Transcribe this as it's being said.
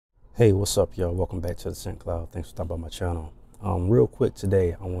Hey, what's up, y'all? Welcome back to the Scent Cloud. Thanks for stopping by my channel. Real quick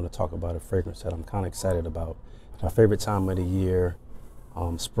today, I want to talk about a fragrance that I'm kind of excited about. It's my favorite time of the year,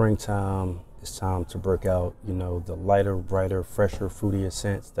 springtime. It's time to break out, the lighter, brighter, fresher, fruitier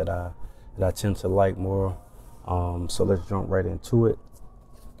scents that I tend to like more. So let's jump right into it.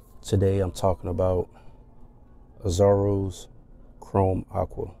 Today, I'm talking about Azzaro's Chrome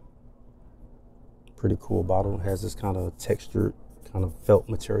Aqua. Pretty cool bottle. It has this kind of textured, kind of felt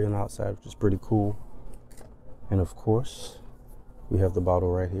material on the outside, which is pretty cool. And of course, we have the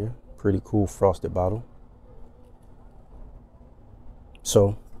bottle right here. Pretty cool frosted bottle.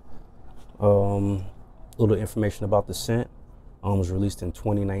 So, little information about the scent. It was released in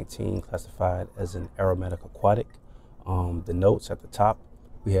 2019, classified as an aromatic aquatic. The notes at the top,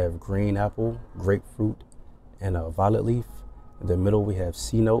 we have green apple, grapefruit, and a violet leaf. In the middle, we have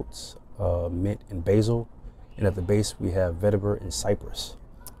C notes, mint and basil. And at the base, we have vetiver and cypress.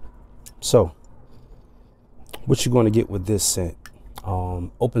 So, what you're going to get with this scent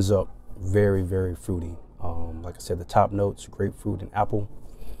opens up very, very fruity. Like I said, the top notes, grapefruit and apple,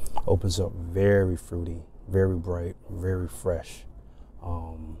 opens up very fruity, very bright, very fresh.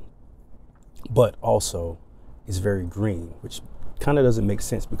 But also, it's very green, which kind of doesn't make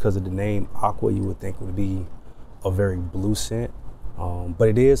sense because of the name Aqua. You would think it would be a very blue scent. But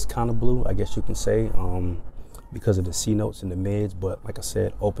it is kind of blue, I guess you can say. Because of the C notes and the mids, but like I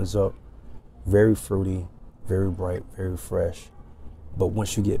said, opens up very fruity, very bright, very fresh. But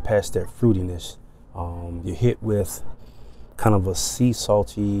once you get past that fruitiness, you're hit with kind of a sea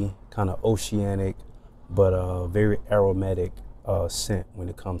salty, kind of oceanic, but very aromatic scent when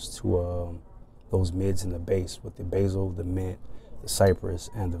it comes to those mids and the base with the basil, the mint, the cypress,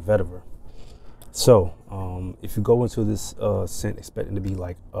 and the vetiver. So if you go into this scent expecting to be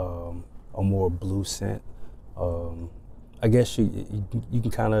like a more blue scent, I guess you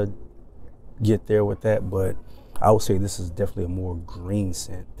can kind of get there with that, but I would say this is definitely a more green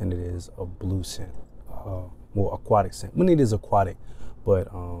scent than it is a blue scent, more aquatic scent. When it is aquatic,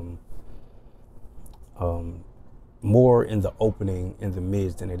 but more in the opening, in the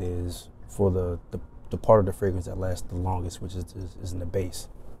mids, than it is for the part of the fragrance that lasts the longest, which is in the base.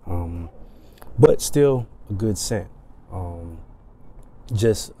 But still a good scent. It's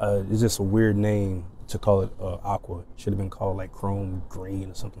just a weird name to call it Aqua. Should have been called like Chrome Green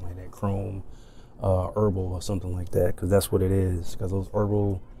or something like that, Chrome Herbal or something like that, because that's what it is. Because those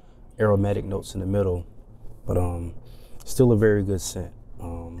herbal aromatic notes in the middle, but still a very good scent.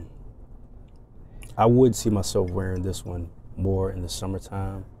 I would see myself wearing this one more in the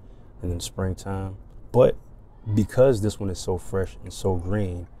summertime and in the springtime, but because this one is so fresh and so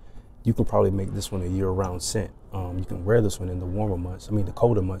green, you can probably make this one a year-round scent. You can wear this one in the warmer months, the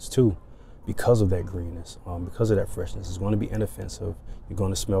colder months too, because of that greenness, because of that freshness. It's going to be inoffensive. You're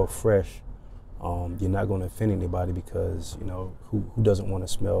going to smell fresh. You're not going to offend anybody because, who doesn't want to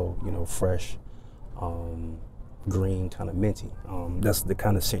smell, fresh, green, kind of minty. That's the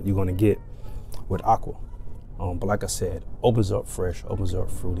kind of scent you're going to get with Aqua. But like I said, opens up fresh, opens up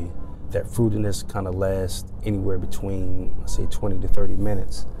fruity. That fruitiness kind of lasts anywhere between, let's say, 20 to 30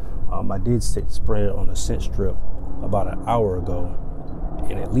 minutes. I did spray it on a scent strip about an hour ago,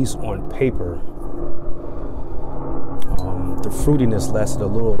 and at least on paper, the fruitiness lasted a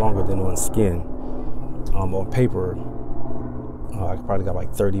little longer than on skin. On paper, I probably got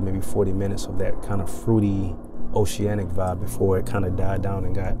like 30, maybe 40 minutes of that kind of fruity, oceanic vibe before it kind of died down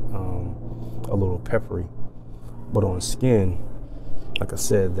and got a little peppery. But on skin, like I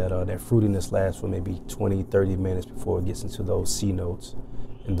said, that fruitiness lasts for maybe 20, 30 minutes before it gets into those C notes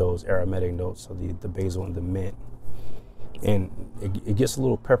and those aromatic notes, so the basil and the mint. And it gets a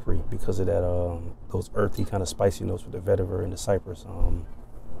little peppery because of that, those earthy kind of spicy notes with the vetiver and the cypress.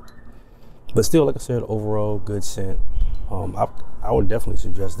 But still, like I said, overall good scent. I would definitely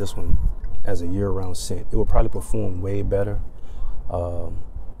suggest this one as a year-round scent. It would probably perform way better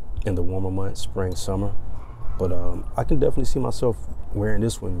in the warmer months, spring, summer. But I can definitely see myself wearing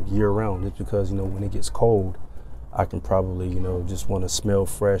this one year-round, just because, when it gets cold, I can probably, just want to smell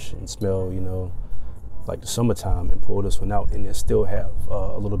fresh and smell, like the summertime, and pull this one out and then still have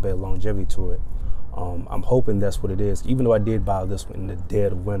a little bit of longevity to it. I'm hoping that's what it is. Even though I did buy this one in the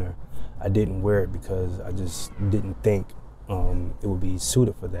dead of winter, I didn't wear it because I just didn't think it would be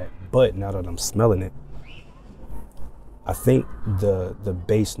suited for that. But now that I'm smelling it, I think the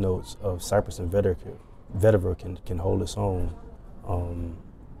base notes of cypress and vetiver can hold its own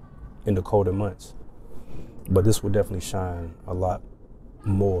in the colder months. But this will definitely shine a lot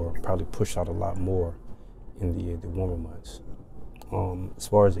more, probably push out a lot more in the warmer months. As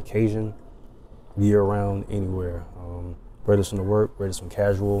far as occasion, year round, anywhere. Wear this from the work, wear this from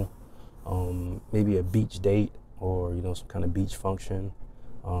casual. maybe a beach date or, you know, some kind of beach function.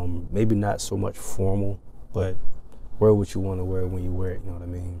 Maybe not so much formal, but wear what you want to wear when you wear it, you know what I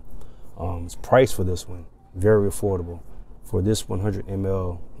mean? It's priced for this one, very affordable. For this 100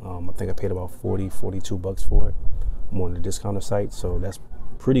 ml, I think I paid about 42 bucks for it. I'm on the discounter site, so that's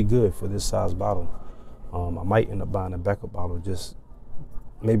pretty good for this size bottle. I might end up buying a backup bottle just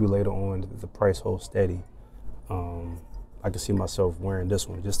maybe later on if the price holds steady. I can see myself wearing this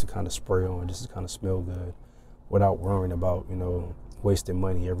one just to kind of spray on, just to kind of smell good without worrying about, you know, wasting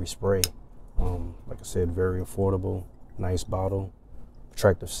money every spray. Like I said, very affordable, nice bottle,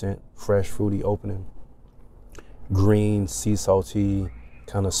 attractive scent, fresh, fruity opening, green, sea salty,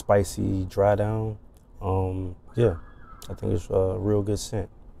 kind of spicy, dry down. Yeah, I think it's a real good scent.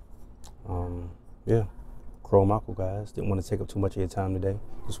 Yeah, Chrome Aqua, guys. Didn't want to take up too much of your time today.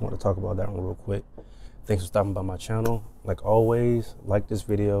 Just want to talk about that one real quick. Thanks for stopping by my channel. Like always, like this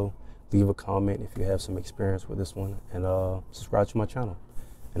video, leave a comment if you have some experience with this one, and subscribe to my channel.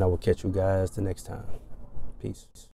 And I will catch you guys the next time. Peace.